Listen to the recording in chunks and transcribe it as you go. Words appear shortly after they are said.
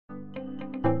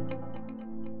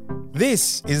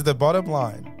This is The Bottom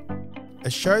Line, a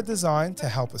show designed to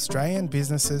help Australian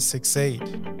businesses succeed.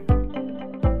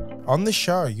 On the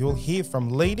show, you'll hear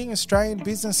from leading Australian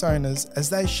business owners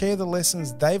as they share the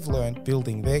lessons they've learned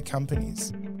building their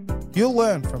companies. You'll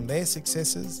learn from their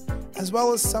successes as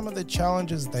well as some of the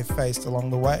challenges they've faced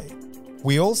along the way.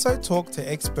 We also talk to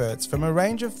experts from a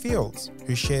range of fields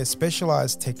who share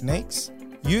specialised techniques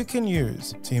you can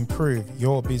use to improve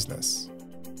your business.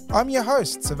 I'm your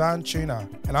host, Savan Tuna,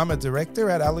 and I'm a director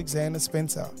at Alexander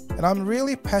Spencer, and I'm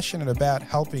really passionate about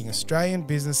helping Australian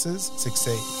businesses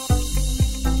succeed.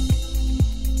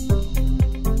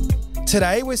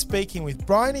 Today we're speaking with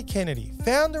Bryony Kennedy,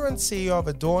 founder and CEO of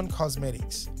Adorn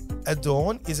Cosmetics.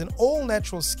 Adorn is an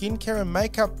all-natural skincare and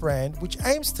makeup brand which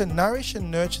aims to nourish and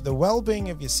nurture the well-being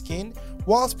of your skin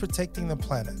whilst protecting the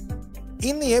planet.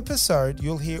 In the episode,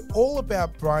 you'll hear all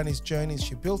about Bryony's journey as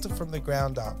she built it from the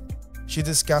ground up. She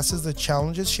discusses the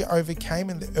challenges she overcame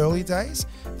in the early days,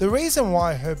 the reason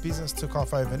why her business took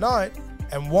off overnight,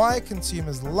 and why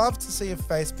consumers love to see a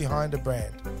face behind a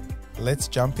brand. Let's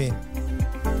jump in.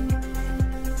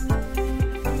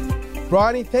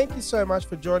 Bryony, thank you so much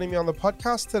for joining me on the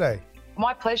podcast today.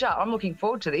 My pleasure. I'm looking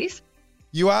forward to this.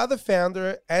 You are the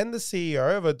founder and the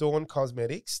CEO of Adorn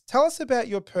Cosmetics. Tell us about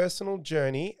your personal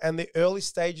journey and the early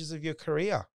stages of your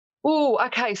career. Oh,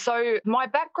 okay. So my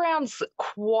background's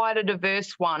quite a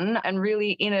diverse one, and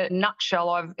really in a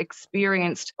nutshell, I've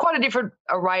experienced quite a different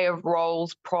array of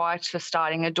roles prior to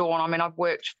starting Adorn. I mean, I've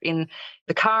worked in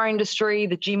the car industry,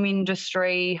 the gym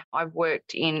industry, I've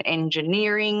worked in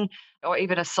engineering, or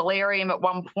even a solarium at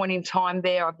one point in time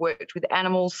there. I've worked with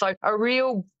animals. So a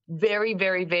real very,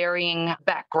 very varying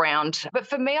background. But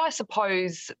for me, I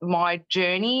suppose my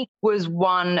journey was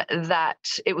one that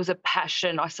it was a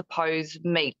passion, I suppose,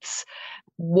 meets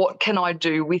what can I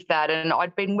do with that? And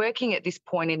I'd been working at this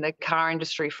point in the car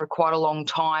industry for quite a long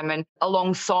time. And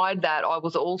alongside that, I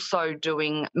was also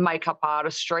doing makeup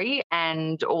artistry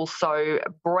and also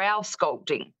brow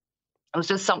sculpting. It was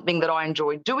just something that I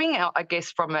enjoyed doing, I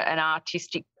guess, from an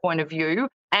artistic point of view.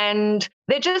 And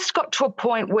they just got to a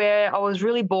point where I was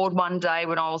really bored one day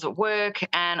when I was at work,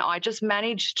 and I just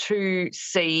managed to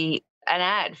see an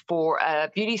ad for a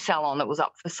beauty salon that was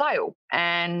up for sale.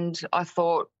 And I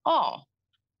thought,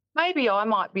 maybe I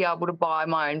might be able to buy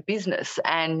my own business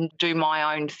and do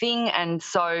my own thing. And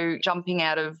so jumping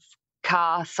out of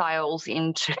car sales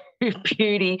into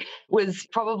beauty was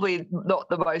probably not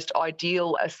the most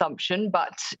ideal assumption,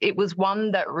 but it was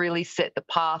one that really set the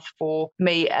path for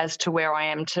me as to where I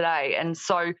am today. And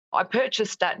so I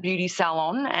purchased that beauty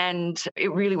salon, and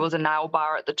it really was a nail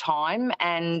bar at the time.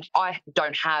 And I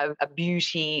don't have a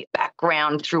beauty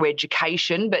background through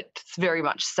education, but it's very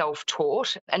much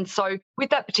self-taught. And so with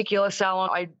that particular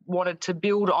salon, I wanted to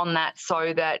build on that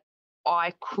so that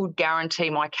I could guarantee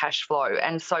my cash flow.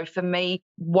 And so for me,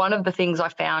 one of the things I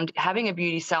found having a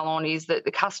beauty salon is that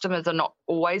the customers are not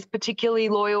always particularly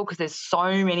loyal because there's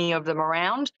so many of them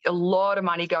around. A lot of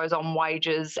money goes on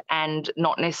wages and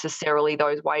not necessarily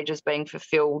those wages being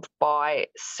fulfilled by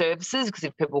services, because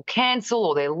if people cancel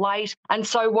or they're late. And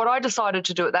so what I decided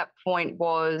to do at that point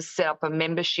was set up a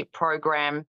membership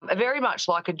program, very much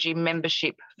like a gym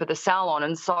membership for the salon.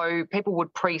 And so people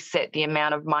would preset the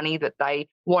amount of money that they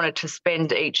wanted to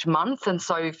spend each month. And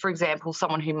so, for example,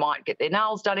 someone who might get their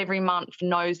nails done every month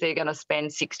knows they're going to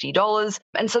spend $60.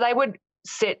 And so they would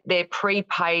set their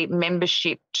prepay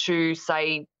membership to,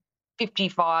 say,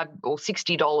 $55 or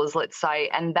 $60, let's say,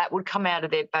 and that would come out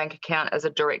of their bank account as a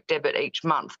direct debit each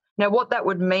month. Now, what that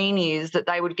would mean is that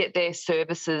they would get their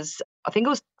services, I think it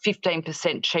was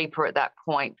 15% cheaper at that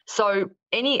point. So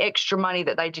any extra money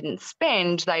that they didn't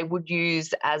spend, they would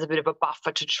use as a bit of a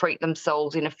buffer to treat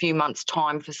themselves in a few months'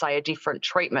 time for, say, a different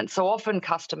treatment. So often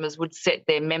customers would set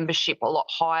their membership a lot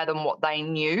higher than what they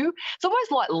knew. It's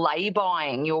almost like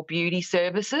lay-buying your beauty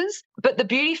services. But the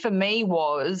beauty for me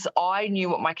was I knew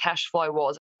what my cash flow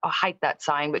was. I hate that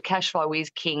saying, but cash flow is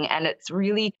king. And it's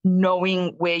really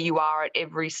knowing where you are at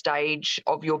every stage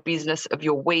of your business, of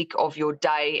your week, of your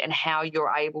day, and how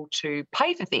you're able to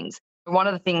pay for things. One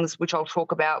of the things which I'll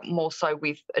talk about more so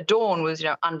with Adorn was,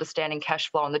 understanding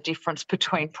cash flow and the difference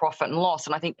between profit and loss.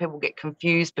 And I think people get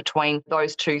confused between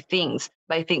those two things.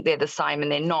 They think they're the same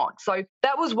and they're not. So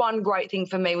that was one great thing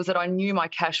for me, was that I knew my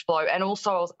cash flow, and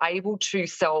also I was able to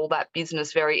sell that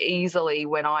business very easily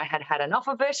when I had had enough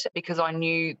of it, because I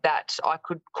knew that I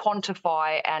could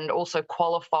quantify and also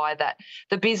qualify that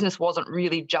the business wasn't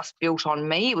really just built on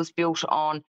me. It was built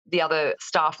on the other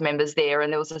staff members there,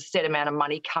 and there was a set amount of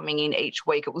money coming in each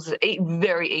week. It was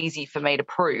very easy for me to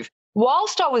prove.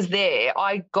 Whilst I was there,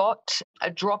 I got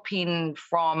a drop in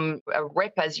from a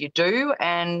rep, as you do,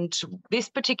 and this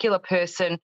particular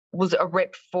person was a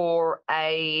rep for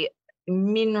a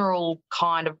mineral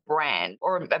kind of brand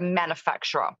or a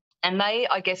manufacturer. And they,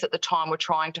 I guess, at the time were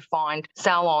trying to find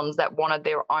salons that wanted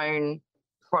their own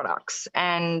products.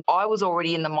 And I was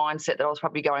already in the mindset that I was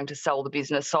probably going to sell the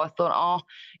business. So I thought, oh,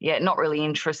 yeah, not really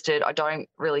interested. I don't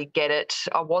really get it.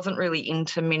 I wasn't really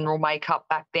into mineral makeup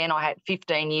back then. I had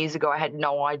 15 years ago, I had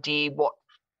no idea what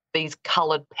these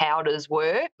coloured powders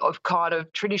were. Of kind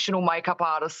of traditional makeup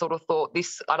artists sort of thought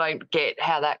this, I don't get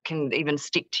how that can even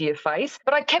stick to your face.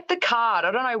 But I kept the card.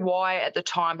 I don't know why at the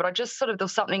time, but I just sort of, there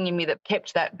was something in me that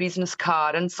kept that business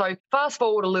card. And so fast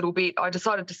forward a little bit, I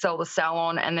decided to sell the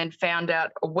salon and then found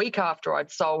out a week after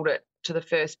I'd sold it to the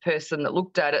first person that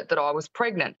looked at it that I was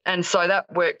pregnant. And so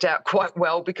that worked out quite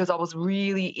well because I was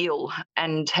really ill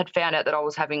and had found out that I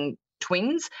was having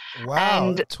twins. Wow,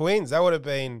 And twins. That would have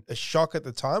been a shock at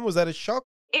the time. Was that a shock?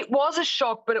 it was a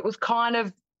shock, but it was kind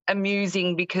of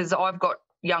amusing because I've got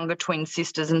younger twin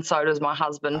sisters and so does my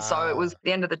husband. So it was, at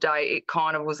the end of the day, it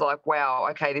kind of was like, wow,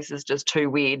 okay, this is just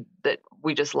too weird that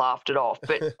we just laughed it off.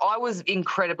 But I was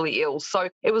incredibly ill. So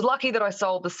it was lucky that I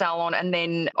sold the salon and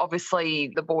then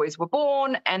obviously the boys were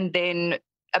born. And then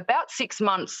about 6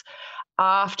 months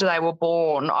after they were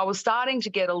born, I was starting to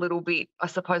get a little bit, I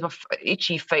suppose, my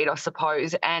itchy feet, I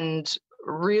suppose, and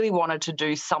really wanted to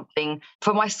do something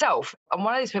for myself. I'm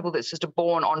one of these people that's just a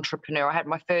born entrepreneur. I had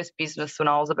my first business when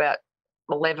I was about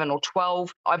 11 or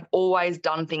 12. I've always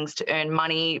done things to earn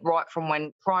money right from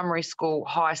when primary school,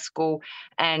 high school,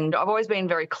 and I've always been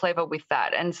very clever with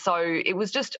that. And so it was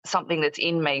just something that's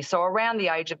in me. So around the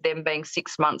age of them being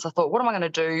 6 months, I thought, what am I going to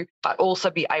do, but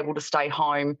also be able to stay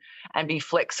home and be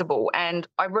flexible? And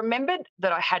I remembered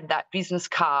that I had that business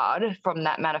card from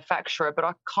that manufacturer, but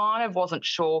I kind of wasn't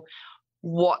sure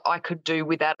what I could do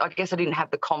with that. I guess I didn't have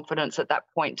the confidence at that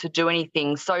point to do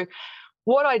anything. So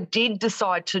what I did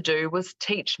decide to do was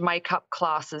teach makeup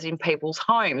classes in people's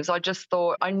homes. I just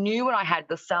thought, I knew when I had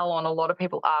the salon, a lot of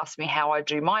people asked me how I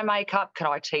do my makeup. Can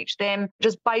I teach them?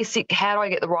 Just basic, how do I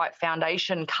get the right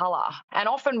foundation colour? And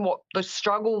often what the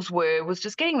struggles were was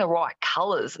just getting the right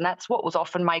colours. And that's what was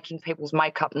often making people's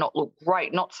makeup not look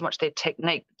great, not so much their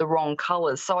technique, the wrong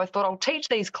colours. So I thought I'll teach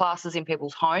these classes in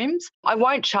people's homes. I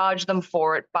won't charge them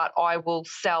for it, but I will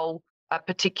sell a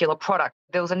particular product.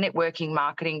 There was a networking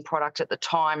marketing product at the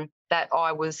time that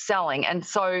I was selling. And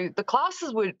so the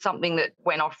classes were something that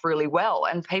went off really well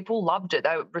and people loved it.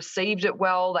 They received it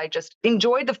well. They just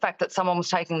enjoyed the fact that someone was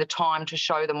taking the time to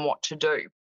show them what to do.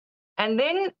 And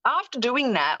then after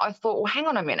doing that, I thought, well, hang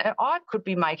on a minute, I could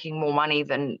be making more money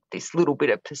than this little bit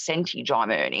of percentage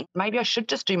I'm earning. Maybe I should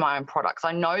just do my own products.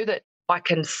 I know that I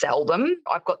can sell them.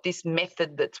 I've got this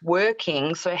method that's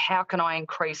working. So how can I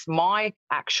increase my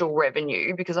actual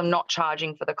revenue because I'm not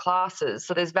charging for the classes?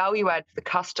 So there's value add for the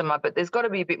customer, but there's got to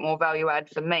be a bit more value add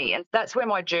for me. And that's where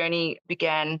my journey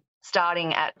began,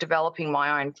 starting at developing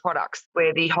my own products,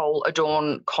 where the whole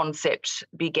Adorn concept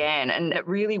began. And it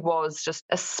really was just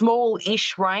a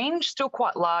small-ish range, still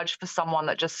quite large for someone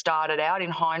that just started out. In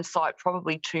hindsight,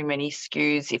 probably too many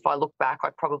SKUs. If I look back, I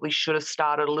probably should have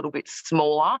started a little bit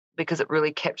smaller because it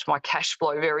really kept my cash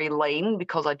flow very lean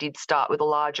because I did start with a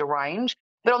larger range.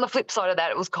 But on the flip side of that,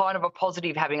 it was kind of a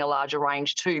positive having a larger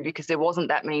range too, because there wasn't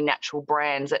that many natural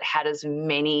brands that had as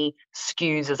many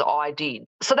SKUs as I did.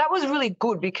 So that was really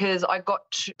good because I got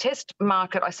to test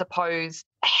market, I suppose,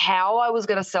 how I was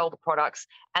going to sell the products.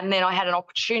 And then I had an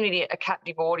opportunity, a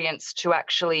captive audience, to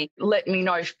actually let me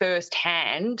know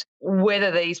firsthand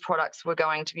whether these products were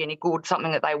going to be any good,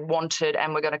 something that they wanted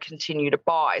and were going to continue to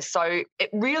buy. So it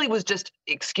really was just,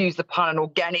 excuse the pun, an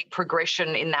organic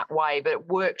progression in that way, but it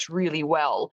worked really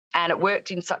well. And it worked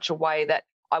in such a way that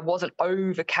I wasn't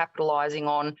over-capitalising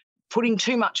on putting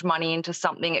too much money into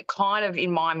something. It kind of,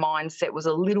 in my mindset, was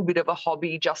a little bit of a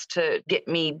hobby just to get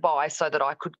me by so that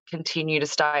I could continue to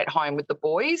stay at home with the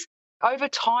boys. Over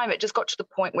time, it just got to the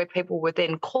point where people were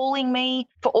then calling me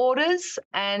for orders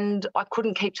and I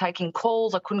couldn't keep taking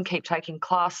calls. I couldn't keep taking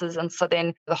classes. And so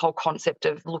then the whole concept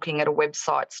of looking at a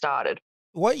website started.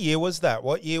 What year was that?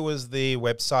 What year was the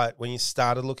website when you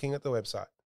started looking at the website?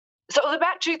 So it was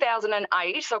about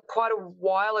 2008, so quite a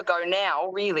while ago now,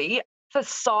 really. The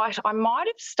site, I might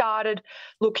have started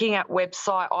looking at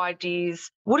website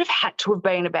ideas, would have had to have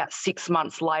been about 6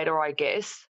 months later, I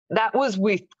guess. That was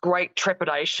with great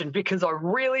trepidation because I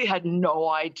really had no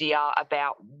idea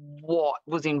about what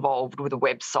was involved with a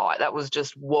website. That was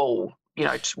just, whoa,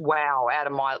 wow, out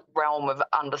of my realm of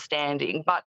understanding.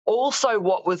 But also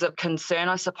what was a concern,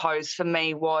 I suppose, for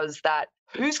me was that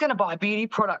who's going to buy beauty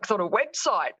products on a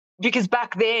website? Because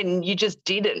back then you just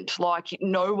didn't. Like,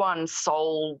 no one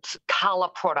sold colour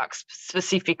products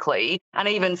specifically, and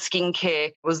even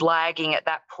skincare was lagging at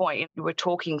that point. We're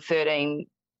talking 13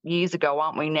 years ago,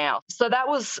 aren't we now? So that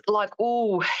was like,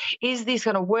 oh, is this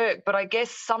going to work? But I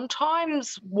guess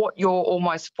sometimes what you're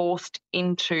almost forced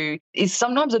into is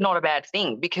sometimes not a bad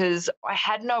thing, because I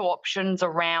had no options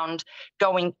around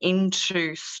going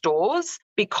into stores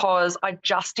because I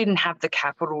just didn't have the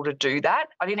capital to do that.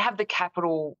 I didn't have the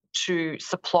capital to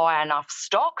supply enough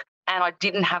stock, and I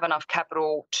didn't have enough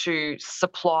capital to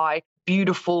supply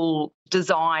beautiful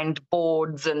designed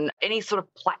boards and any sort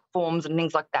of platforms and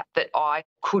things like that that I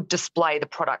could display the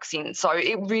products in. So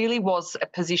it really was a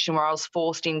position where I was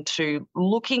forced into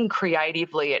looking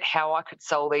creatively at how I could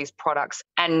sell these products,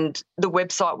 and the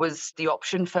website was the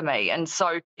option for me. And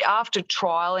so after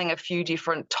trialing a few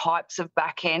different types of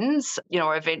back ends,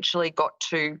 I eventually got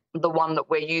to the one that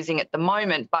we're using at the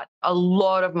moment, but a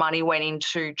lot of money went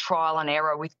into trial and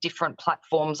error with different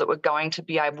platforms that were going to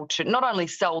be able to not only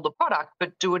sell the product,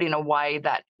 but do it in a way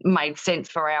that made sense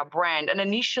for our brand. And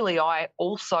initially, I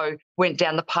also went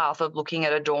down the path of looking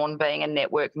at Adorn being a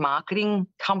network marketing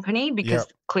company, because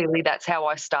clearly that's how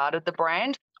I started the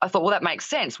brand. I thought, well, that makes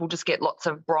sense. We'll just get lots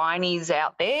of Bryonies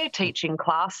out there teaching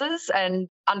classes. And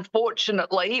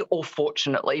unfortunately, or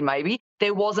fortunately maybe,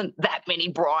 there wasn't that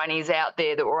many Bryonies out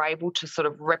there that were able to sort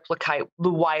of replicate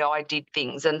the way I did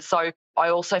things. And so I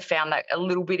also found that a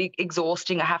little bit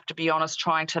exhausting, I have to be honest,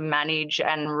 trying to manage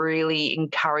and really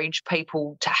encourage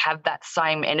people to have that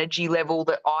same energy level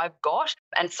that I've got.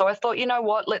 And so I thought, you know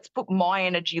what, let's put my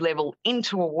energy level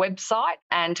into a website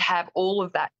and have all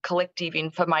of that collective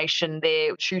information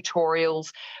there,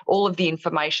 tutorials, all of the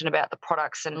information about the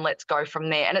products, and let's go from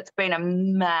there. And it's been a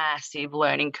massive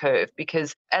learning curve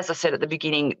because, as I said at the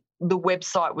beginning, the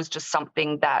website was just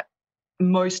something that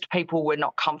most people were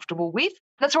not comfortable with.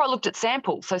 That's where I looked at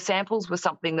samples. So samples were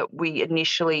something that we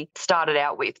initially started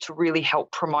out with to really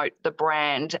help promote the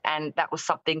brand, and that was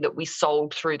something that we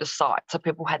sold through the site. So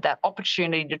people had that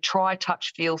opportunity to try,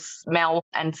 touch, feel, smell,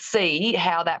 and see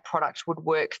how that product would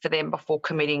work for them before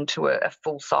committing to a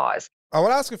full size. I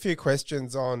want to ask a few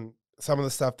questions on some of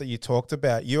the stuff that you talked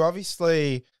about. You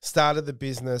obviously started the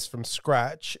business from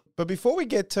scratch, but before we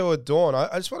get to Adorn,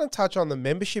 I just want to touch on the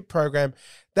membership program.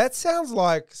 That sounds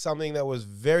like something that was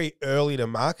very early to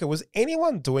market. Was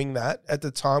anyone doing that at the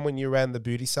time when you ran the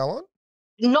beauty salon?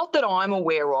 Not that I'm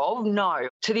aware of, no.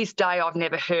 To this day, I've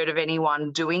never heard of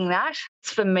anyone doing that.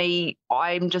 For me,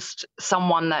 I'm just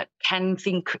someone that can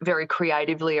think very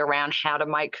creatively around how to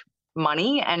make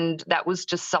money, and that was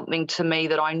just something to me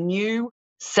that I knew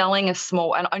selling a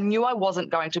small, and I knew I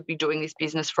wasn't going to be doing this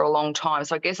business for a long time.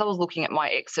 So I guess I was looking at my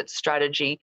exit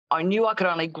strategy. I knew I could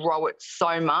only grow it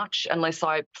so much unless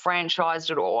I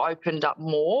franchised it or opened up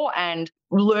more. And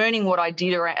learning what I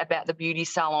did about the beauty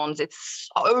salons, it's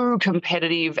so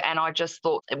competitive, and I just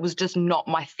thought it was just not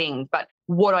my thing. But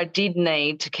what I did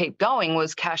need to keep going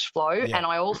was cash flow. Yeah. And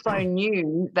I also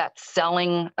knew that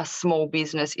selling a small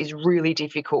business is really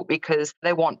difficult because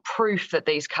they want proof that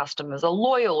these customers are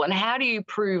loyal. And how do you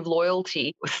prove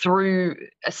loyalty through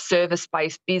a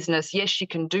service-based business? Yes, you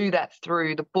can do that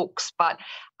through the books, but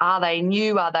are they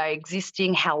new? Are they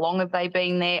existing? How long have they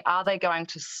been there? Are they going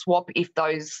to swap if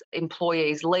those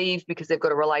employees leave because they've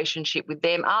got a relationship with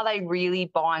them? Are they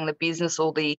really buying the business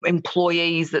or the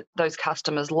employees that those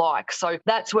customers like? So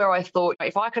that's where I thought,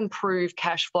 if I can prove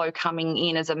cash flow coming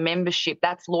in as a membership,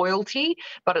 that's loyalty,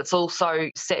 but it's also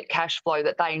set cash flow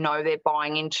that they know they're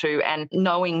buying into, and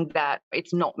knowing that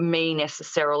it's not me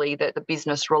necessarily that the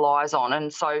business relies on.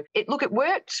 And so it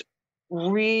worked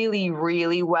really,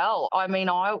 really well. I mean,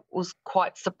 I was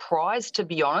quite surprised, to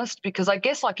be honest, because I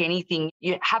guess like anything,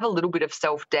 you have a little bit of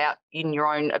self-doubt in your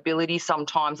own ability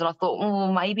sometimes. And I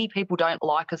thought, maybe people don't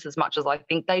like us as much as I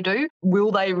think they do.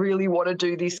 Will they really want to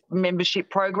do this membership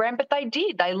program? But they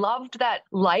did. They loved that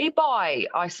lay-by,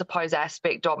 I suppose,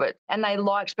 aspect of it. And they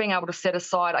liked being able to set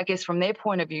aside, I guess, from their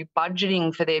point of view,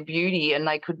 budgeting for their beauty. And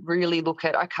they could really look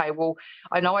at, okay, well,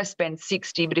 I know I spend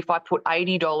 $60, but if I put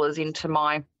 $80 into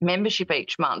my membership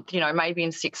each month, maybe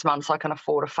in 6 months I can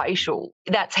afford a facial.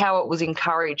 That's how it was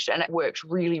encouraged, and it worked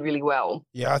really, really well.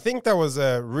 Yeah, I think that was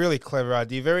a really clever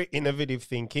idea, very innovative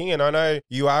thinking. And I know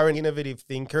you are an innovative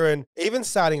thinker, and even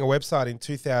starting a website in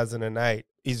 2008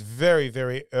 is very,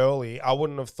 very early. I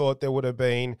wouldn't have thought there would have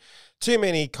been too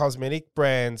many cosmetic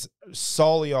brands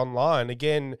solely online.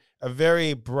 Again, a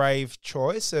very brave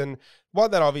choice, and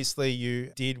one that obviously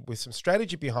you did with some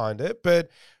strategy behind it. But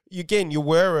again, you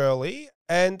were early,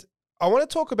 and I want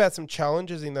to talk about some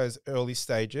challenges in those early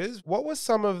stages. What were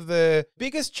some of the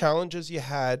biggest challenges you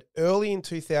had early in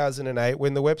 2008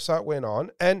 when the website went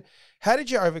on, and how did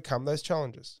you overcome those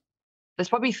challenges? There's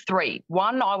probably three.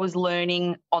 One, I was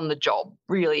learning on the job,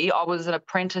 really. I was an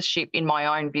apprenticeship in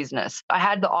my own business. I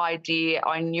had the idea,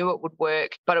 I knew it would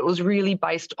work, but it was really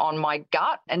based on my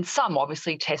gut and some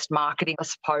obviously test marketing, I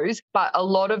suppose. But a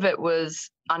lot of it was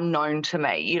unknown to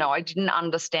me. You know, I didn't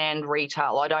understand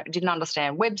retail. Didn't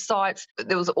understand websites.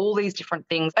 There was all these different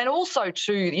things. And also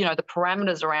too, you know, the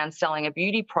parameters around selling a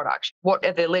beauty product. What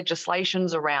are the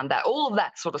legislations around that? All of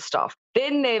that sort of stuff.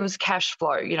 Then there was cash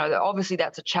flow. You know, obviously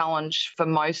that's a challenge for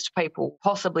most people,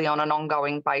 possibly on an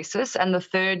ongoing basis. And the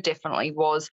third definitely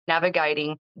was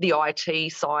navigating the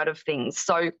IT side of things.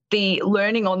 So the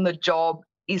learning on the job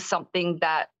is something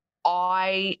that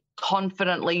I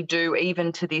confidently do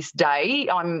even to this day.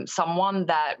 I'm someone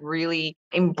that really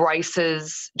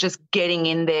embraces just getting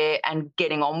in there and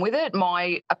getting on with it.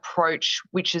 My approach,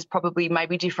 which is probably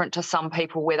maybe different to some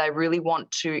people where they really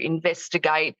want to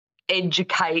investigate,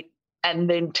 educate, and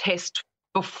then test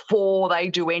before they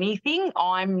do anything.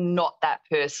 I'm not that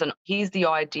person. Here's the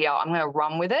idea. I'm going to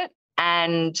run with it.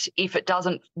 And if it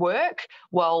doesn't work,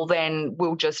 well, then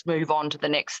we'll just move on to the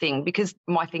next thing, because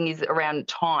my thing is around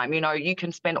time. You know, you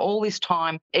can spend all this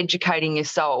time educating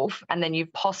yourself and then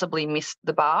you've possibly missed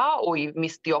the bar or you've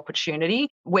missed the opportunity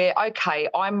where, okay,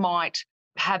 I might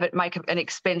have it make an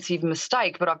expensive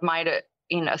mistake, but I've made it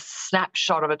in a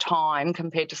snapshot of a time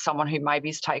compared to someone who maybe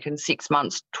has taken 6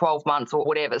 months, 12 months or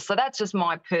whatever. So that's just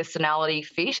my personality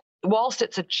fit. Whilst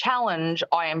it's a challenge,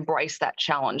 I embrace that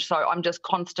challenge. So I'm just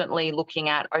constantly looking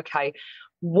at, okay,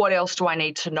 what else do I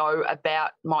need to know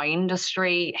about my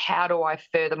industry? How do I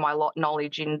further my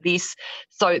knowledge in this?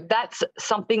 So that's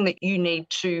something that you need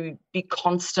to be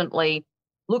constantly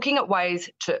looking at ways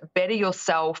to better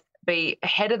yourself, be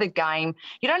ahead of the game.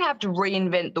 You don't have to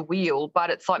reinvent the wheel,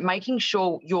 but it's like making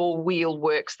sure your wheel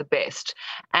works the best.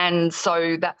 And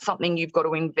so that's something you've got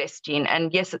to invest in.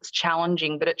 And yes, it's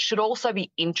challenging, but it should also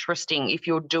be interesting if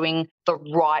you're doing the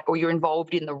right or you're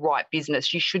involved in the right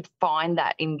business. You should find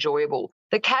that enjoyable.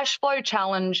 The cash flow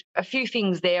challenge, a few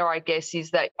things there, I guess,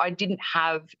 is that I didn't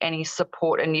have any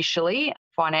support initially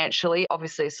financially,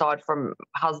 obviously aside from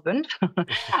husband.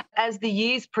 As the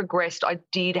years progressed, I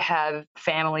did have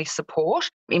family support.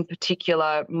 In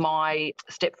particular, my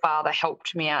stepfather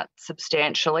helped me out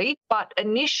substantially. But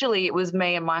initially it was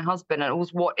me and my husband, and it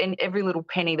was and every little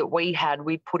penny that we had,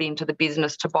 we'd put into the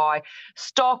business to buy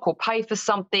stock or pay for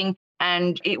something.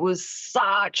 And it was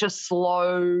such a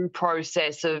slow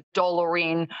process of dollar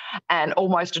in and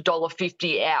almost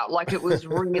 $1.50 out. Like it was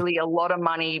really a lot of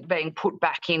money being put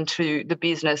back into the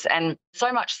business. And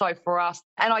so much so for us.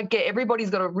 And I get everybody's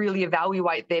got to really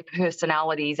evaluate their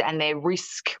personalities and their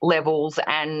risk levels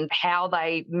and how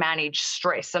they manage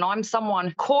stress. And I'm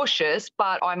someone cautious,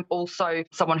 but I'm also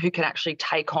someone who can actually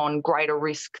take on greater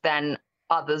risk than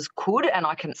others could, and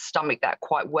I can stomach that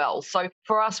quite well. So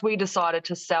for us, we decided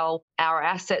to sell our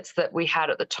assets that we had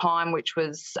at the time, which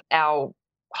was our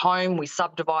home. We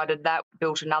subdivided that,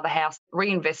 built another house,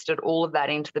 reinvested all of that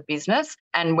into the business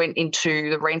and went into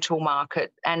the rental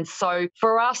market. And so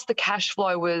for us, the cash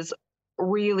flow was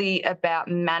really about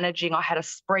managing. I had a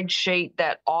spreadsheet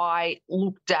that I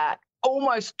looked at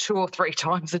almost 2 or 3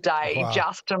 times a day. Wow.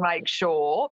 Just to make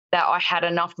sure that I had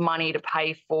enough money to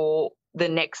pay for the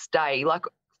next day. Like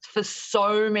for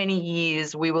so many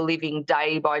years, we were living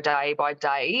day by day by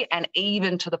day, and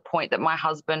even to the point that my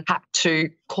husband had to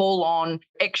call on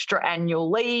extra annual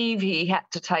leave. He had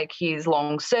to take his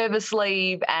long service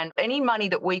leave, and any money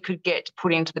that we could get to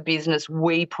put into the business,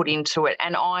 we put into it.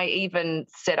 And I even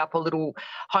set up a little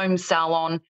home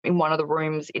salon in one of the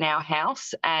rooms in our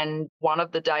house. And one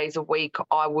of the days a week,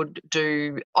 I would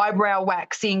do eyebrow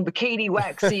waxing, bikini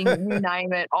waxing, you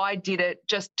name it. I did it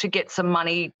just to get some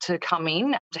money to come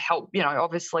in to help. You know,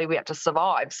 obviously we had to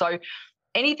survive. So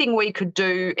anything we could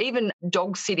do, even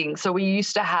dog sitting. So we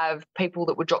used to have people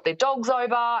that would drop their dogs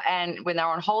over, and when they were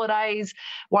on holidays,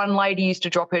 one lady used to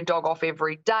drop her dog off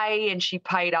every day and she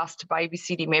paid us to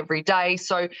babysit him every day.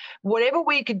 So whatever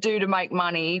we could do to make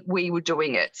money, we were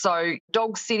doing it. So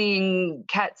dog sitting,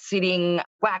 cat sitting,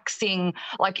 waxing,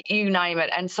 like you name it.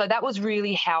 And so that was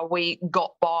really how we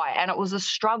got by. And it was a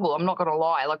struggle, I'm not going to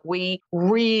lie. Like we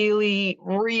really,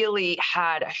 really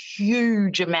had a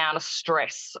huge amount of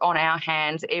stress on our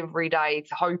hands every day,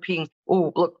 hoping,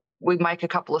 oh, look, we make a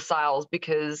couple of sales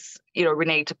because, you know, we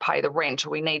need to pay the rent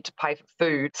or we need to pay for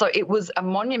food. So it was a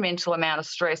monumental amount of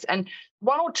stress. And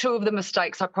 1 or 2 of the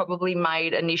mistakes I probably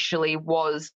made initially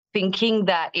was thinking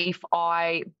that if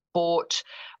I bought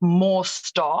more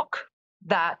stock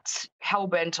that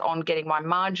hell-bent on getting my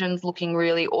margins looking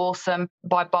really awesome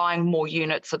by buying more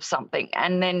units of something.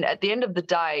 And then at the end of the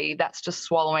day, that's just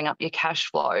swallowing up your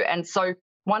cash flow. And so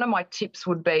one of my tips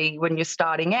would be when you're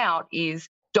starting out is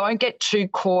don't get too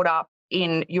caught up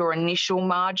in your initial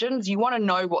margins. You want to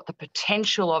know what the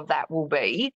potential of that will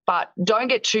be, but don't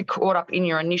get too caught up in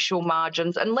your initial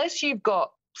margins unless you've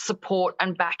got support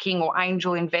and backing or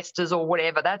angel investors or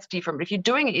whatever. That's different. But if you're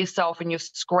doing it yourself and you're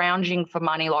scrounging for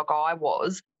money like I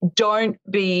was, don't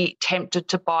be tempted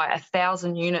to buy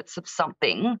 1,000 units of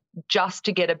something just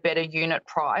to get a better unit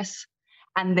price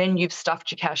and then you've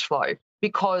stuffed your cash flow,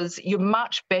 because you're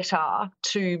much better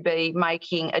to be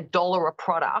making $1 a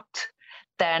product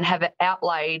than have it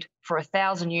outlaid for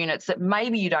 1,000 units that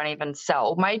maybe you don't even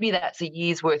sell. Maybe that's a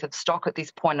year's worth of stock at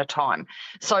this point of time.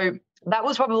 So that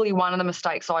was probably one of the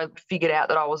mistakes I figured out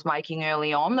that I was making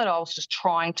early on, that I was just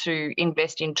trying to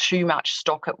invest in too much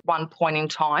stock at one point in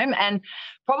time. And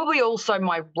probably also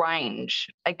my range.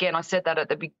 Again, I said that at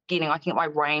the beginning. I think my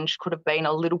range could have been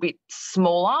a little bit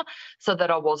smaller so that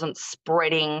I wasn't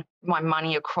spreading my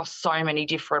money across so many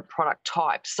different product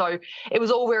types. So it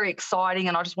was all very exciting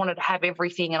and I just wanted to have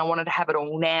everything and I wanted to have it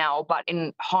all now. But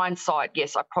in hindsight,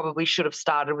 yes, I probably should have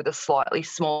started with a slightly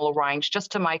smaller range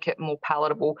just to make it more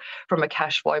palatable from a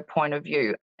cash flow point of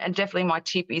view. And definitely my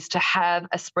tip is to have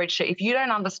a spreadsheet. If you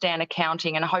don't understand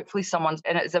accounting, and hopefully someone's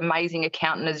as amazing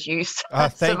accountant as you,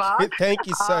 thank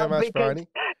you so much, Bryony.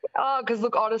 Because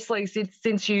look, honestly,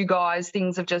 since you guys,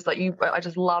 things have just I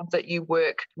just love that you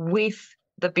work with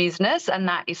the business, and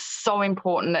that is so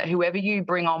important, that whoever you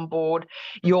bring on board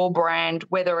your brand,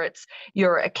 whether it's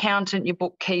your accountant, your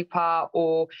bookkeeper,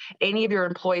 or any of your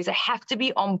employees, they have to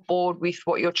be on board with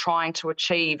what you're trying to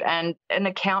achieve. And an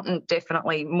accountant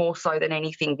definitely more so than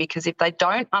anything, because if they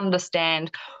don't understand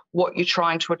what you're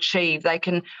trying to achieve, they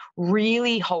can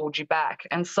really hold you back.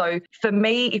 And so for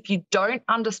me, if you don't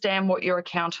understand what your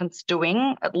accountant's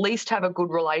doing, at least have a good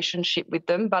relationship with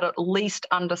them, but at least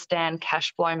understand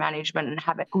cash flow management and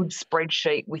have a good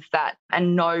spreadsheet with that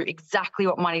and know exactly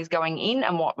what money's going in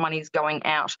and what money's going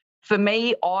out. For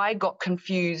me, I got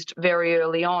confused very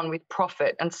early on with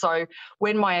profit. And so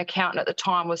when my accountant at the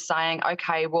time was saying,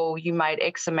 okay, well, you made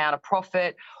X amount of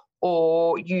profit,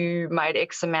 or you made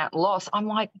X amount loss, I'm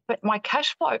like, but my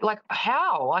cash flow, like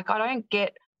how? Like I don't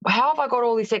get, how have I got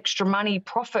all this extra money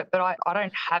profit, but I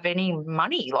don't have any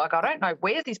money? Like I don't know,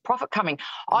 where's this profit coming?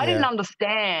 I didn't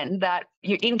understand that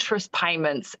your interest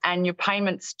payments and your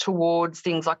payments towards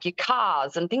things like your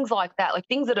cars and things like that, like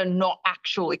things that are not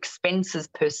actual expenses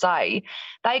per se,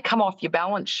 they come off your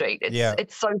balance sheet.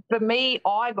 It's so for me,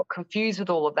 I got confused with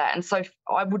all of that. And so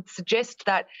I would suggest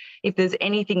that if there's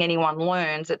anything anyone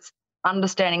learns, it's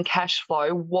understanding cash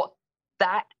flow, what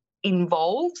that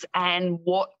involves and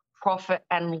what profit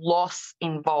and loss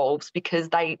involves, because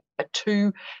they are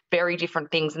two very different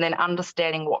things, and then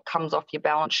understanding what comes off your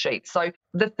balance sheet. So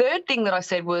the third thing that I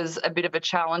said was a bit of a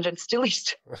challenge, and still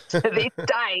is to this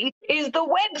day, is the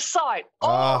website.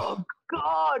 Oh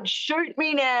God, shoot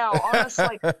me now,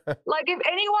 honestly. Like if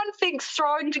anyone thinks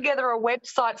throwing together a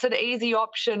website's an easy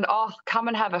option, come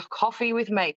and have a coffee with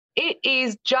me. It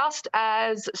is just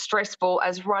as stressful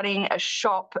as running a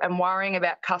shop and worrying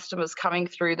about customers coming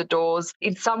through the doors.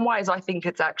 In some ways, I think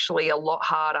it's actually a lot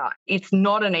harder. It's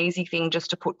not an easy thing just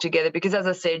to put together because, as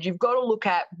I said, you've got to look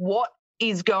at what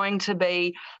is going to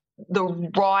be the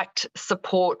right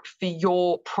support for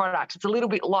your product. It's a little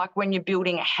bit like when you're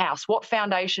building a house. What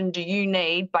foundation do you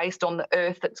need based on the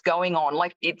earth that's going on?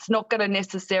 Like it's not going to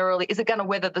necessarily, is it going to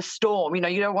weather the storm? You know,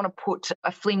 you don't want to put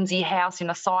a flimsy house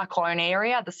in a cyclone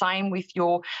area. The same with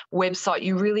your website.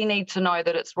 You really need to know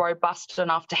that it's robust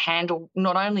enough to handle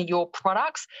not only your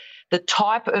products, the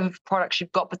type of products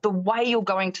you've got, but the way you're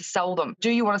going to sell them. Do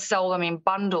you want to sell them in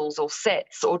bundles or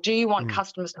sets, or do you want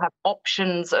customers to have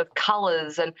options of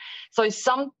colours? And so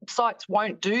some sites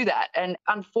won't do that. And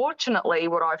unfortunately,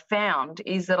 what I've found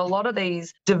is that a lot of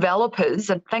these developers,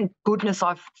 and thank goodness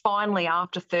I've finally,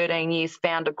 after 13 years,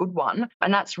 found a good one,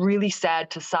 and that's really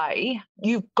sad to say,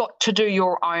 you've got to do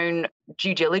your own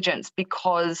due diligence,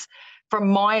 because from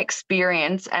my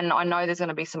experience, and I know there's going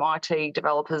to be some IT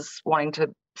developers wanting to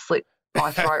slit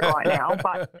my throat right now,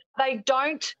 but they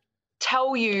don't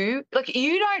tell you, like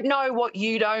you don't know what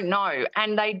you don't know.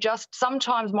 And they just,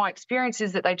 sometimes my experience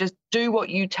is that they just do what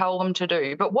you tell them to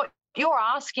do. But what you're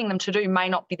asking them to do may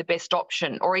not be the best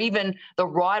option or even the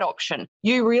right option.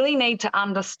 You really need to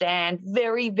understand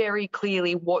very, very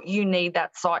clearly what you need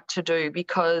that site to do,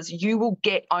 because you will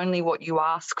get only what you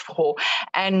ask for.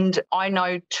 And I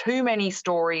know too many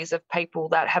stories of people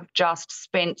that have just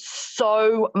spent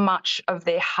so much of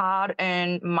their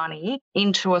hard-earned money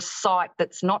into a site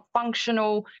that's not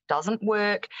functional, doesn't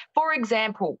work. For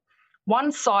example,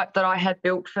 one site that I had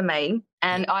built for me,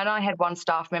 and I only had one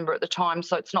staff member at the time,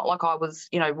 so it's not like I was,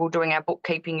 we're doing our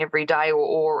bookkeeping every day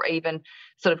or even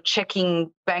sort of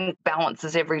checking bank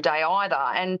balances every day either.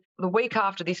 And the week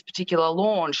after this particular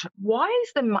launch, why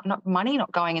is the money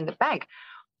not going in the bank?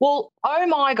 Well, oh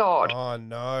my God. Oh,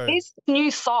 no. This new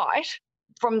site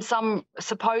from some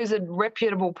supposed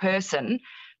reputable person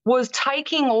was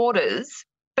taking orders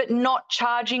but not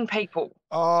charging people.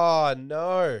 Oh,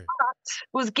 no.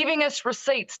 Was giving us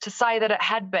receipts to say that it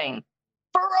had been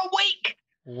for a week.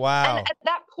 Wow. And at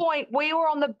that point, we were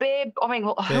on the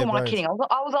who am I kidding? I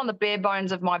was on the bare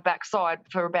bones of my backside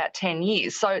for about 10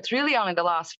 years. So it's really only the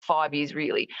last 5 years,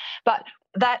 really. But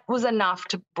that was enough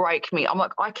to break me. I'm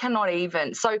like, I cannot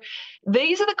even. So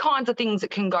these are the kinds of things that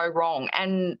can go wrong.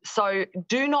 And so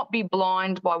do not be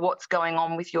blind by what's going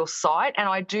on with your site. And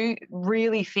I do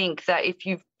really think that if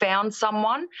you've found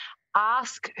someone,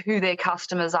 ask who their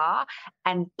customers are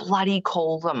and bloody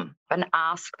call them and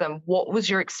ask them, what was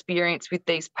your experience with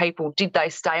these people? Did they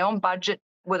stay on budget?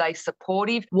 Were they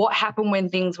supportive? What happened when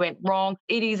things went wrong?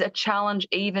 It is a challenge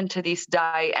even to this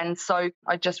day. And so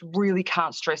I just really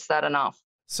can't stress that enough.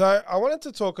 So I wanted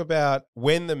to talk about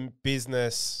when the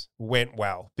business went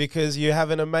well, because you have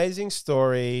an amazing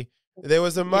story. There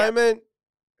was a moment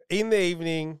in the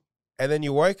evening and then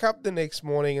you woke up the next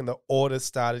morning and the orders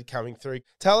started coming through.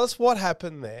 Tell us what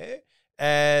happened there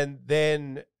and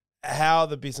then how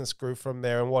the business grew from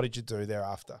there and what did you do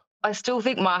thereafter? I still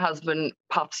think my husband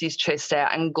puffs his chest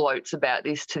out and gloats about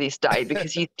this to this day,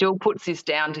 because he still puts this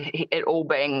down to it all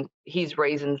being his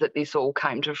reasons that this all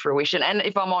came to fruition. And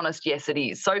if I'm honest, yes, it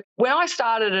is. So when I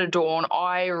started Adorn,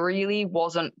 I really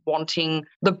wasn't wanting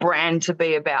the brand to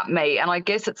be about me. And I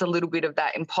guess it's a little bit of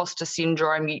that imposter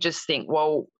syndrome. You just think,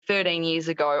 well, 13 years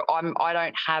ago, I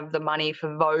don't have the money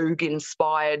for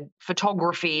Vogue-inspired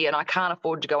photography and I can't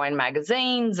afford to go in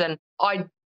magazines. And I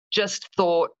just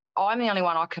thought, I'm the only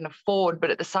one I can afford,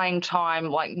 but at the same time,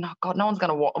 like, no, God, no one's going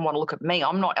to want to look at me.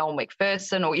 I'm not Elle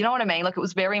Macpherson, or you know what I mean? Like, it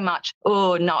was very much,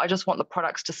 oh, no, I just want the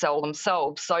products to sell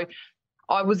themselves. So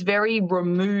I was very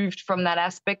removed from that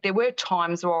aspect. There were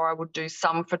times where I would do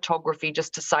some photography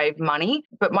just to save money,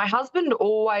 but my husband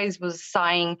always was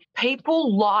saying,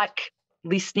 people like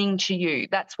listening to you.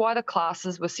 That's why the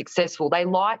classes were successful. They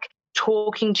like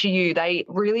talking to you. They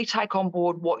really take on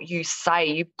board what you say.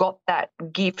 You've got that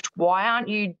gift. Why aren't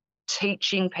you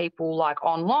teaching people like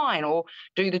online or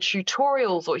do the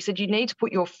tutorials? Or he said you need to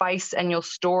put your face and your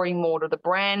story more to the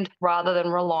brand rather than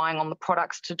relying on the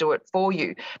products to do it for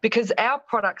you, because our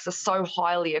products are so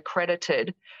highly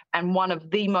accredited and one of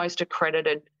the most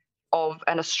accredited of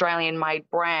an Australian-made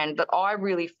brand that I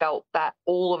really felt that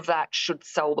all of that should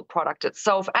sell the product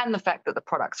itself and the fact that the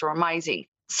products are amazing.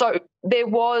 So there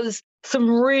was some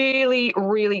really,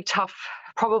 really tough,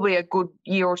 probably a good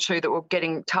year or two that were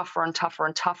getting tougher and tougher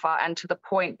and tougher, and to the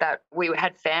point that we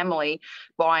had family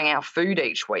buying our food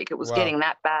each week. It was getting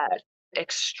that bad,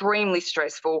 extremely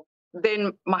stressful.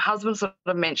 Then my husband sort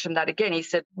of mentioned that again. He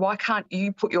said, why can't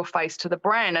you put your face to the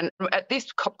brand? And at this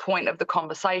point of the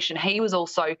conversation, he was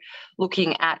also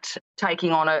looking at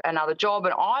taking on another job.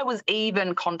 And I was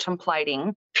even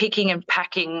contemplating picking and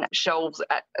packing shelves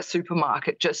at a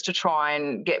supermarket just to try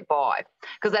and get by.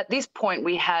 Because at this point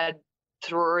we had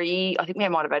I think we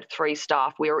might have had 3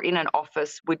 staff. We were in an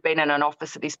office. We'd been in an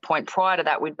office at this point. Prior to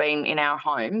that, we'd been in our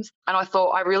homes. And I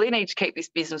thought, I really need to keep this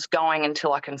business going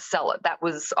until I can sell it. I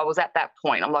was at that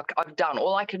point. I'm like, I've done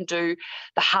all I can do.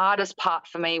 The hardest part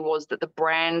for me was that the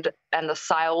brand and the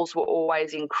sales were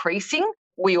always increasing.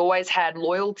 We always had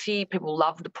loyalty. People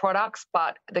loved the products,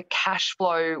 but the cash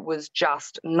flow was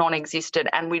just non-existent.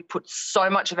 And we'd put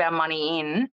so much of our money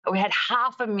in. We had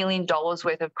 $500,000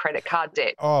 worth of credit card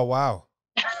debt. Oh, wow.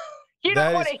 You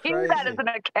don't want to hear that as an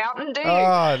accountant, do you?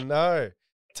 Oh, no.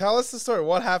 Tell us the story.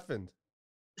 What happened?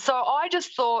 So I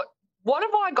just thought, what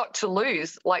have I got to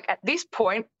lose? Like at this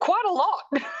point, quite a lot.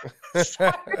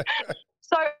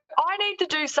 So I need to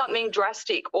do something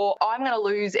drastic or I'm going to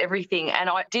lose everything.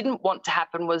 And I didn't want to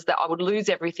happen was that I would lose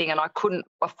everything and I couldn't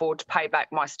afford to pay back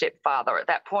my stepfather. At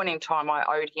that point in time, I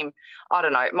owed him, I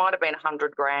don't know, it might have been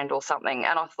 $100,000 or something.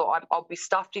 And I thought I'll be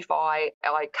stuffed if I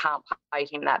can't pay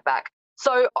him that back.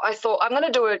 So I thought I'm going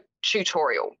to do a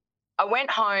tutorial. I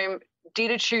went home, did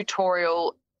a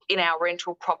tutorial in our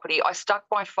rental property, I stuck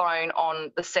my phone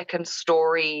on the second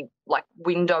story, like,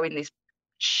 window in this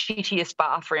shittiest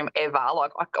bathroom ever.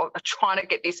 Like, I'm trying to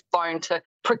get this phone to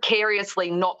precariously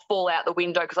not fall out the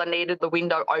window because I needed the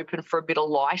window open for a bit of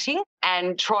lighting,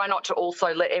 and try not to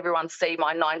also let everyone see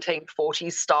my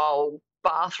 1940s style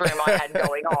bathroom I had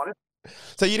going on.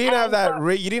 So you didn't have that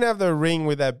you didn't have the ring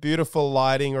with that beautiful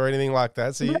lighting or anything like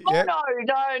that. So no.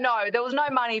 There was no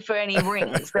money for any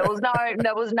rings. There was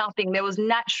nothing. There was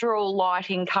natural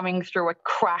lighting coming through a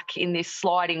crack in this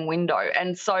sliding window.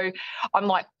 And so I'm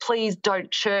like, please don't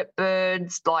chirp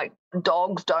birds, like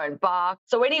dogs don't bark.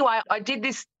 So anyway, I did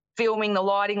this filming. The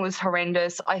lighting was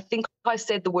horrendous. I think I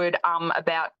said the word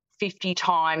about 50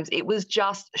 times. It was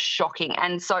just shocking.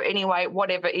 And so anyway,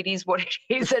 whatever, it is what it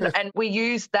is. And we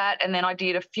used that, and then I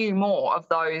did a few more of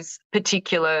those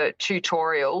particular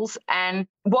tutorials. And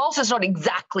whilst it's not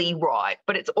exactly right,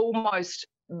 but it's almost,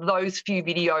 those few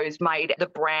videos made the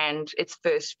brand its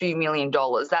first few $1 million.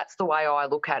 That's the way I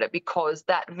look at it, because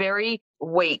that very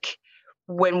week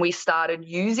when we started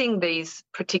using these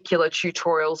particular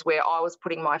tutorials where I was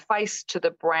putting my face to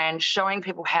the brand, showing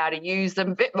people how to use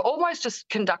them, almost just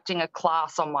conducting a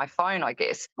class on my phone, I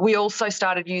guess. We also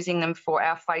started using them for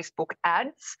our Facebook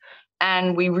ads,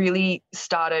 and we really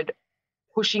started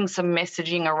pushing some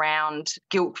messaging around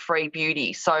guilt-free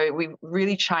beauty. So we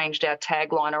really changed our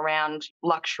tagline around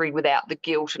luxury without the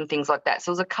guilt and things like that.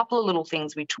 So there's a couple of little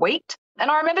things we tweaked.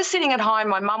 And I remember sitting at home,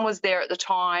 my mum was there at the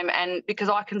time, and because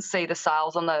I can see the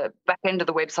sales on the back end of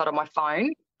the website on my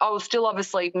phone, I was still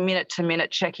obviously minute to minute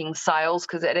checking sales,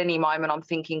 because at any moment I'm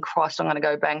thinking, Christ, I'm going to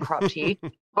go bankrupt here.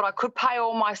 But I could pay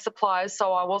all my suppliers,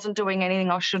 so I wasn't doing anything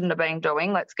I shouldn't have been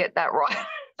doing. Let's get that right.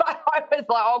 But I was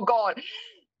like, oh, God.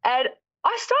 And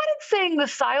I started seeing the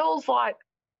sales like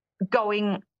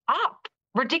going up,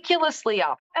 ridiculously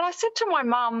up. And I said to my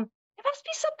mum, there must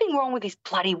be something wrong with this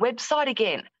bloody website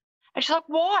again. And she's like,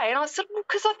 why? And I said, well,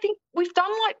 because I think we've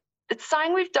done it's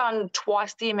saying we've done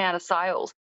twice the amount of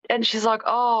sales. And she's like,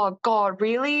 oh, God,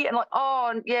 really? And like,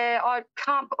 oh, yeah, I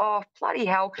can't, oh, bloody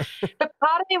hell. But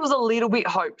part of me was a little bit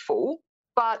hopeful,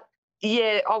 but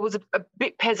yeah, I was a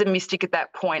bit pessimistic at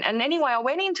that point. And anyway, I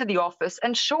went into the office,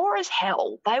 and sure as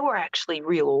hell, they were actually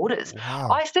real orders. Wow.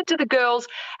 I said to the girls,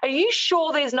 are you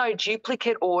sure there's no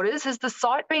duplicate orders? Has the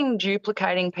site been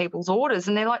duplicating people's orders?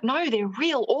 And they're like, no, they're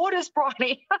real orders,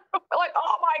 Bryony. We're like,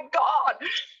 oh, my God.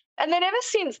 And then ever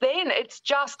since then, it's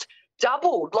just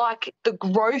doubled. Like, the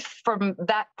growth from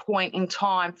that point in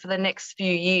time for the next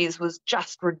few years was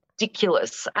just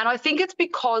ridiculous. And I think it's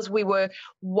because we were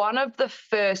one of the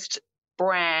first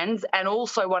brands, and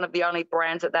also one of the only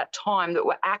brands at that time, that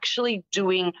were actually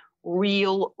doing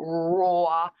real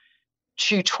raw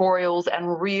tutorials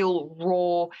and real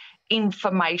raw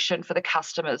information for the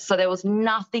customers. So there was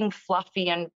nothing fluffy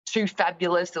and too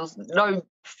fabulous. There was no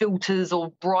filters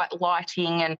or bright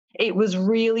lighting, and it was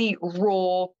really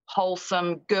raw,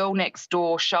 wholesome, girl next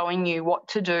door showing you what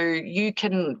to do. You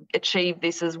can achieve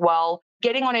this as well.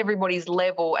 Getting on everybody's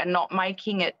level and not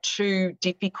making it too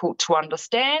difficult to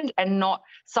understand, and not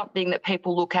something that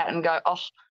people look at and go, oh,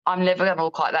 I'm never going to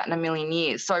look like that in a million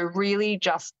years. So really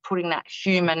just putting that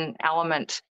human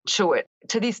element to it.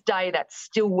 To this day, that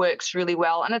still works really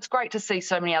well. And it's great to see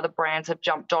so many other brands have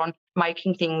jumped on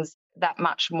making things that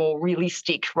much more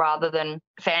realistic rather than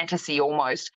fantasy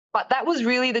almost. But that was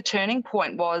really the turning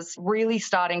point, was really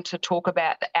starting to talk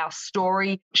about our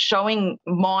story, showing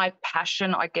my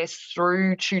passion, I guess,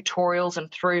 through tutorials and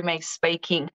through me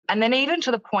speaking. And then even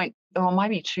to the point,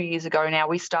 maybe 2 years ago now,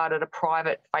 we started a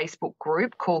private Facebook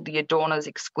group called the Adorners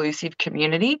Exclusive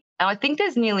Community. And I think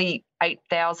there's nearly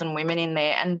 8,000 women in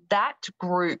there. And that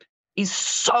group is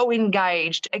so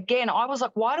engaged. Again, I was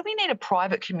like, why do we need a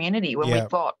private community when we've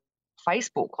got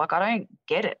Facebook? Like, I don't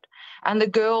get it. And the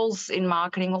girls in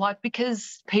marketing were like,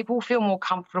 because people feel more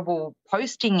comfortable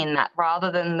posting in that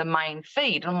rather than the main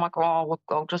feed. And I'm like, oh, look,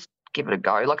 I'll just give it a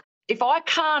go. Like, if I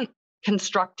can't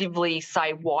constructively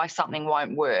say why something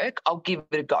won't work, I'll give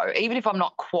it a go, even if I'm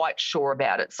not quite sure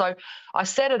about it. So I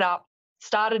set it up,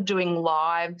 started doing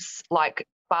lives, like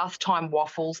bath time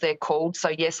waffles, they're called. So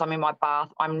yes, I'm in my bath,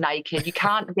 I'm naked. You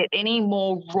can't get any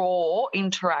more raw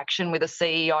interaction with a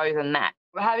CEO than that.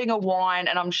 We're having a wine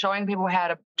and I'm showing people how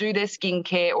to do their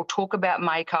skincare or talk about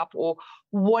makeup or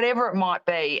whatever it might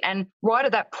be. And right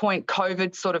at that point,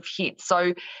 COVID sort of hit.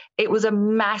 So it was a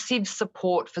massive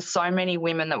support for so many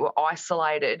women that were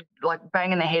isolated, like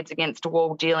banging their heads against a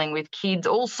wall, dealing with kids,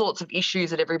 all sorts of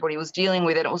issues that everybody was dealing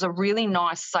with. And it was a really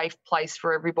nice, safe place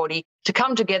for everybody to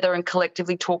come together and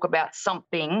collectively talk about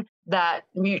something that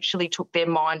mutually took their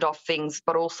mind off things,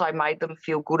 but also made them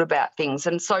feel good about things.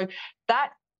 And so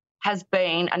that has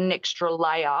been an extra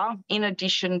layer in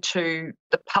addition to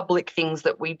the public things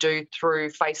that we do through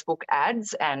Facebook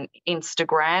ads and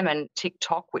Instagram and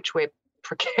TikTok, which we're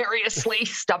precariously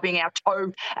stubbing our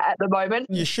toe at the moment.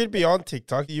 You should be on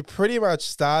TikTok. You pretty much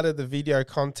started the video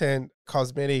content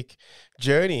cosmetic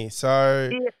journey.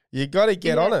 So you got to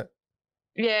get on it.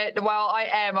 Yeah, well, I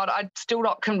am. I'm still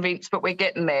not convinced, but we're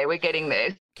getting there. We're getting there.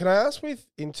 Can I ask,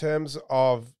 in terms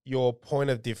of your point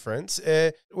of difference,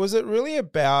 was it really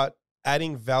about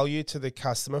adding value to the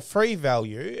customer, free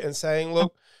value, and saying,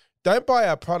 look, don't buy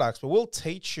our products, but we'll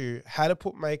teach you how to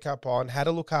put makeup on, how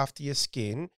to look after your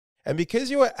skin. And because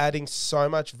you were adding so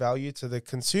much value to the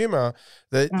consumer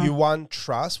that you won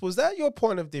trust, was that your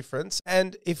point of difference?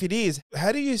 And if it is,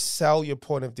 how do you sell your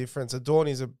point of difference? Adorn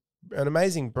is an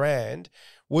amazing brand.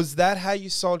 Was that how you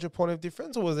sold your point of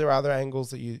difference, or was there other angles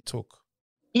that you took?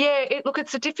 Yeah, look,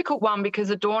 it's a difficult one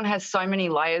because Adorn has so many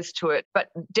layers to it. But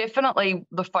definitely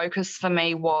the focus for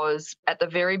me was at the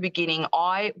very beginning,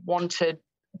 I wanted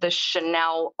the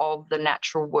Chanel of the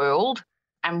natural world,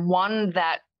 and one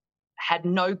that had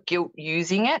no guilt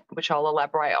using it, which I'll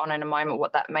elaborate on in a moment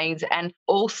what that means. And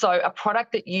also a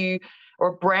product that or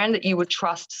a brand that you would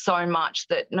trust so much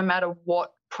that no matter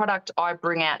what product I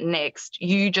bring out next,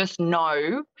 you just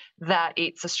know that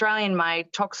it's Australian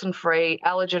made, toxin free,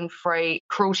 allergen free,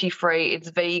 cruelty free, it's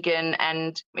vegan,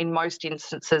 and in most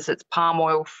instances it's palm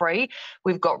oil free.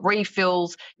 We've got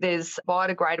refills, there's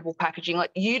biodegradable packaging.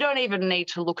 Like, you don't even need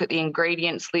to look at the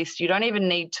ingredients list. You don't even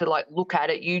need to look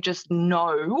at it. You just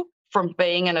know from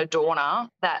being an Adorner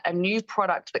that a new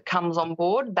product that comes on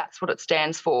board, that's what it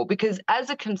stands for. Because as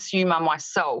a consumer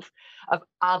myself of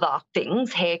other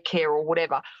things, hair care or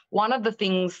whatever, one of the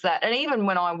things that, and even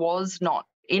when I was not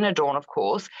in Adorn, of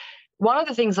course, one of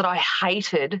the things that I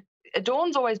hated,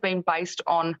 Adorn's always been based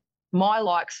on my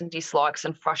likes and dislikes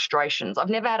and frustrations. I've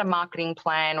never had a marketing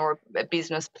plan or a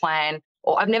business plan,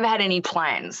 or I've never had any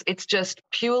plans. It's just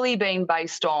purely been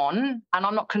based on, and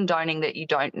I'm not condoning that you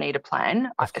don't need a plan.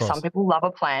 Some people love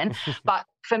a plan, but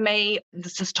for me,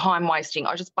 it's just time wasting.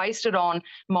 I just based it on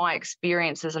my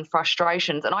experiences and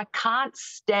frustrations, and I can't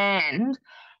stand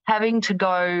having to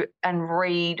go and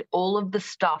read all of the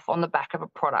stuff on the back of a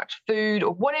product, food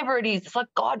or whatever it is. It's like,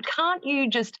 God, can't you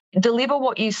just deliver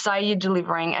what you say you're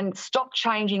delivering and stop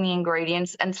changing the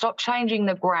ingredients and stop changing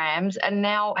the grams? And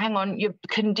now, hang on, your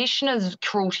conditioner's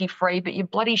cruelty-free, but your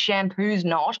bloody shampoo's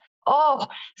not. Oh,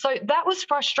 so that was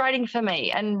frustrating for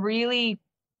me and really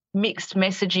mixed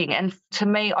messaging. And to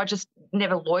me, I just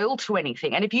never loyal to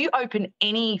anything. And if you open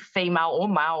any female or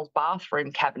male's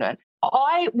bathroom cabinet,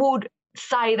 I would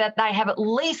say that they have at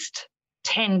least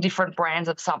 10 different brands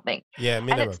of something. Yeah,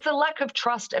 minimum. And it's the lack of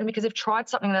trust, and because they've tried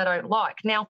something they don't like.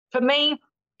 Now, for me,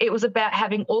 it was about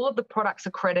having all of the products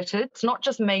accredited. It's not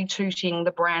just me tooting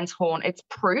the brand's horn. It's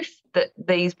proof that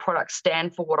these products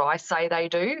stand for what I say they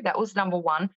do. That was number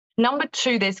one. Number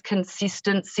two, there's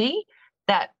consistency,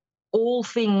 that all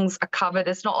things are covered.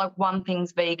 It's not like one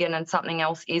thing's vegan and something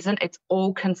else isn't. It's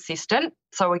all consistent.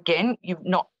 So again, you're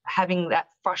not having that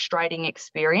frustrating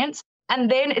experience. And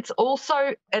then it's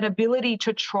also an ability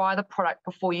to try the product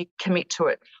before you commit to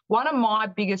it. One of my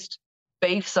biggest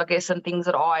beefs, I guess, and things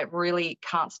that I really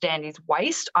can't stand is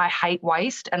waste. I hate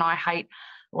waste and I hate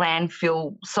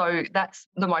landfill. So that's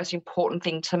the most important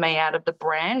thing to me out of the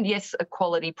brand. Yes, a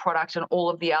quality product and all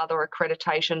of the other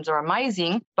accreditations are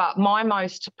amazing, but my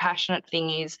most passionate thing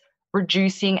is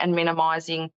reducing and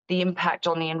minimising the impact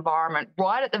on the environment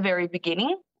right at the very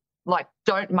beginning. Like,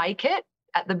 don't make it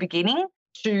at the beginning,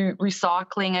 to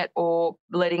recycling it or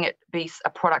letting it be a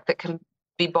product that can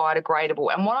be biodegradable.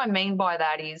 And what I mean by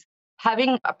that is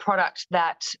having a product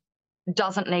that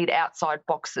doesn't need outside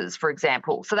boxes, for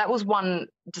example. So that was one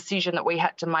decision that we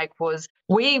had to make, was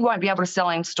we won't be able to sell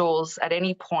in stores at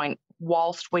any point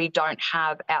whilst we don't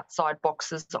have outside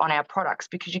boxes on our products,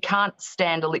 because you can't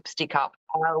stand a lipstick up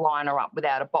or a liner up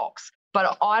without a box.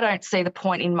 But I don't see the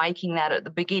point in making that at the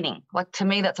beginning. Like, to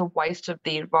me, that's a waste of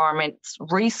the environment's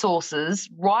resources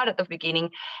right at the beginning,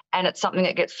 and it's something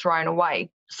that gets thrown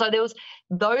away. So there was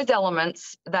those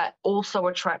elements that also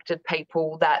attracted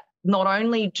people, that not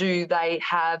only do they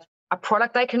have a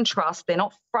product they can trust, they're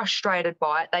not frustrated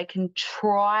by it, they can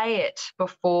try it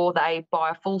before they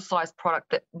buy a full-size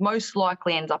product that most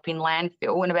likely ends up in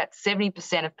landfill, and about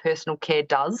 70% of personal care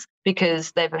does,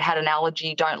 because they've had an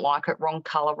allergy, don't like it, wrong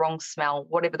colour, wrong smell,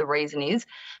 whatever the reason is.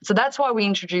 So that's why we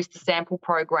introduced the sample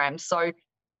program. So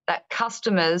that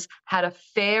customers had a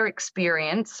fair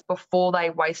experience before they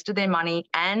wasted their money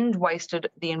and wasted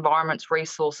the environment's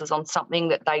resources on something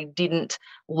that they didn't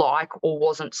like or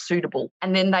wasn't suitable.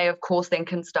 And then they, of course, then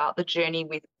can start the journey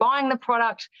with buying the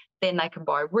product. Then they can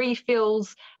buy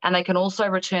refills, and they can also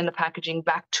return the packaging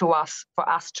back to us for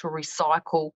us to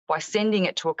recycle by sending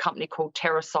it to a company called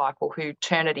TerraCycle, who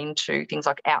turn it into things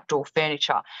like outdoor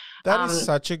furniture. That is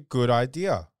such a good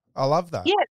idea. I love that.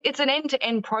 Yeah, it's an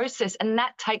end-to-end process, and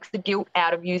that takes the guilt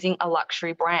out of using a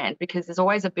luxury brand, because there's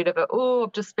always a bit of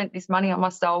I've just spent this money on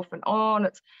myself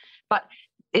but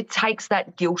it takes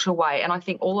that guilt away. And I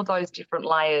think all of those different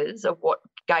layers of what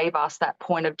gave us that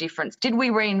point of difference. Did we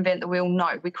reinvent the wheel?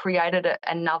 No, we created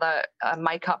another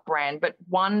makeup brand, but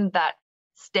one that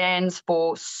stands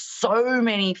for so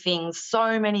many things,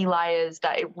 so many layers,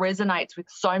 that it resonates with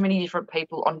so many different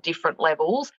people on different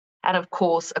levels. And of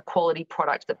course, a quality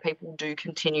product that people do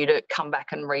continue to come back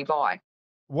and rebuy.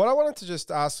 What I wanted to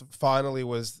just ask finally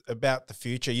was about the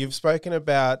future. You've spoken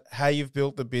about how you've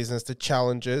built the business, the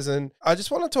challenges, and I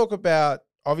just want to talk about,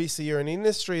 obviously you're an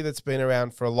industry that's been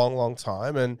around for a long, long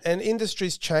time, and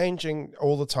industry's changing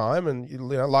all the time, and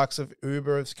likes of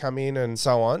Uber has come in and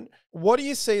so on. What do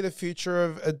you see the future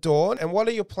of Adorn, and what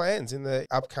are your plans in the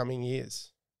upcoming years?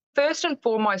 First and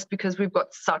foremost, because we've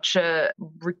got such a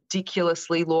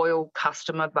ridiculously loyal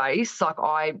customer base, like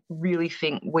I really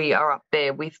think we are up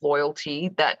there with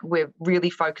loyalty, that we're really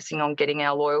focusing on getting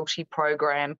our loyalty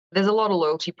program. There's a lot of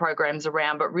loyalty programs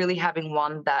around, but really having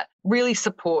one that really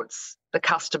supports the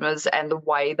customers and the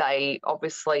way they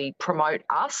obviously promote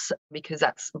us, because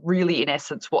that's really in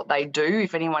essence what they do.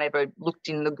 If anyone ever looked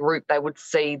in the group, they would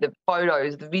see the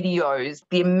photos, the videos,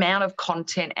 the amount of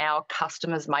content our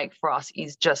customers make for us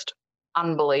is just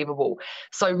unbelievable.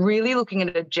 So really looking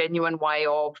at a genuine way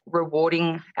of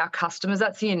rewarding our customers,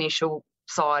 that's the initial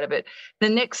side of it. The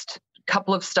next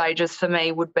couple of stages for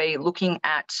me would be looking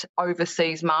at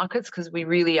overseas markets, because we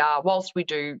really are, whilst we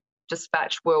do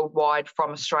dispatch worldwide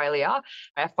from Australia,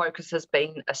 our focus has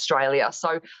been Australia.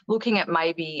 So looking at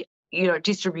maybe,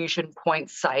 distribution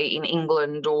points, say in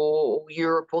England or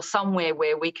Europe or somewhere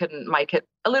where we can make it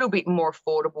a little bit more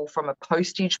affordable from a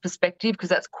postage perspective, because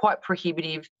that's quite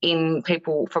prohibitive in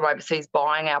people from overseas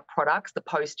buying our products. The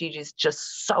postage is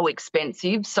just so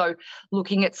expensive. So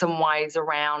looking at some ways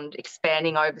around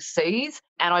expanding overseas.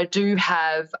 And I do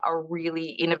have a really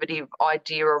innovative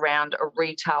idea around a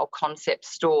retail concept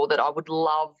store that I would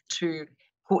love to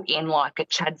put in, like a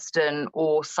Chadstone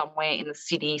or somewhere in the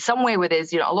city, somewhere where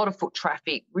there's a lot of foot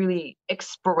traffic, really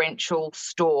experiential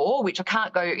store, which I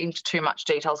can't go into too much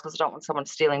details because I don't want someone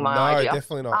stealing my idea. No,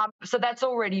 definitely not. So that's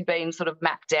already been sort of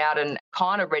mapped out and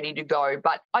kind of ready to go.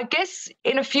 But I guess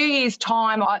in a few years'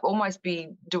 time, I'd almost be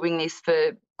doing this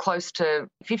for close to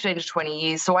 15 to 20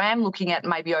 years. So I am looking at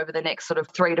maybe over the next sort of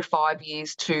 3 to 5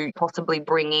 years to possibly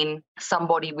bring in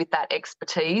somebody with that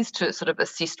expertise to sort of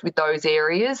assist with those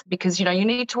areas, because, you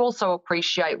need to also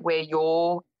appreciate where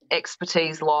your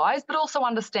expertise lies, but also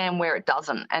understand where it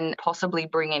doesn't, and possibly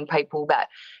bring in people that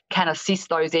can assist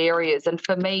those areas. And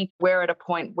for me, we're at a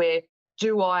point where,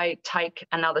 do I take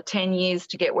another 10 years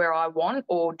to get where I want,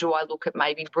 or do I look at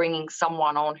maybe bringing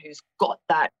someone on who's got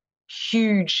that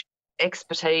huge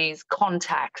expertise,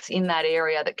 contacts in that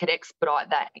area that could expedite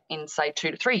that in, say,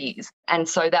 2 to 3 years? And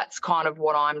so that's kind of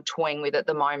what I'm toying with at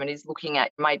the moment, is looking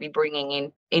at maybe bringing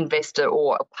in investor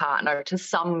or a partner to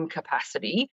some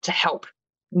capacity to help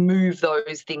move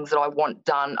those things that I want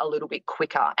done a little bit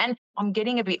quicker. And I'm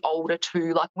getting a bit older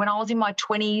too. Like when I was in my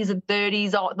 20s and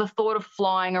 30s, the thought of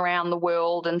flying around the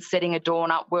world and setting Adorn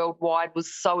up worldwide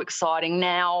was so exciting.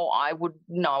 Now I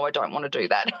don't want to do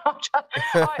that.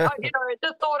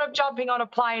 The thought of jumping on a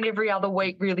plane every other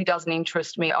week really doesn't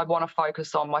interest me. I want to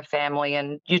focus on my family,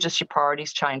 and your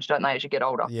priorities change, don't they, as you get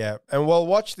older? Yeah. And we'll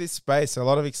watch this space. A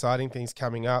lot of exciting things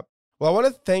coming up. Well, I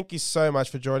want to thank you so much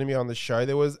for joining me on the show.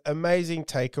 There was amazing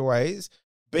takeaways,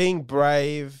 being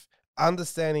brave,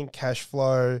 understanding cash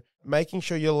flow, making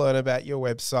sure you learn about your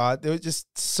website. There were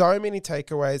just so many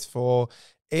takeaways for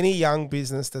any young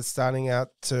business that's starting out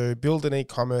to build an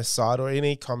e-commerce site or an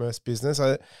e-commerce business.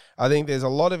 I think there's a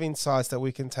lot of insights that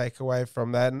we can take away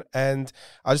from that. And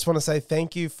I just want to say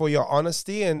thank you for your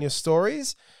honesty and your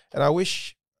stories. And I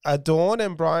wish Adorn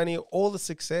and Bryony all the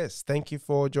success. Thank you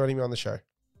for joining me on the show.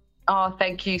 Oh,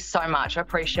 thank you so much. I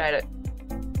appreciate it.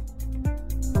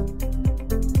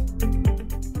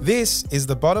 This is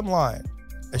The Bottom Line,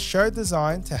 a show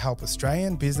designed to help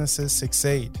Australian businesses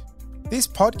succeed. This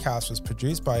podcast was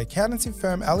produced by accountancy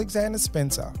firm Alexander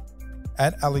Spencer.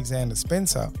 At Alexander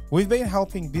Spencer, we've been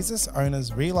helping business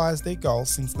owners realise their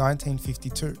goals since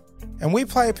 1952. and we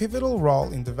play a pivotal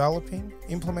role in developing,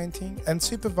 implementing, and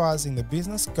supervising the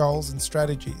business goals and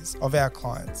strategies of our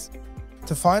clients.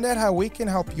 To find out how we can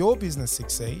help your business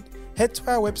succeed, head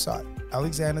to our website,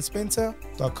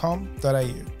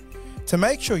 alexanderspencer.com.au. To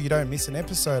make sure you don't miss an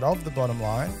episode of The Bottom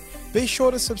Line, be sure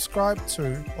to subscribe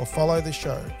to or follow the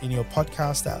show in your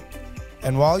podcast app.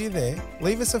 And while you're there,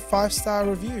 leave us a 5-star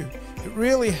review. It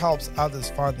really helps others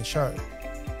find the show.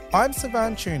 I'm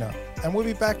Savan Tuna, and we'll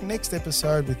be back next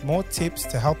episode with more tips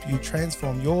to help you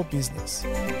transform your business.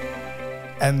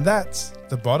 And that's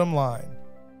The Bottom Line.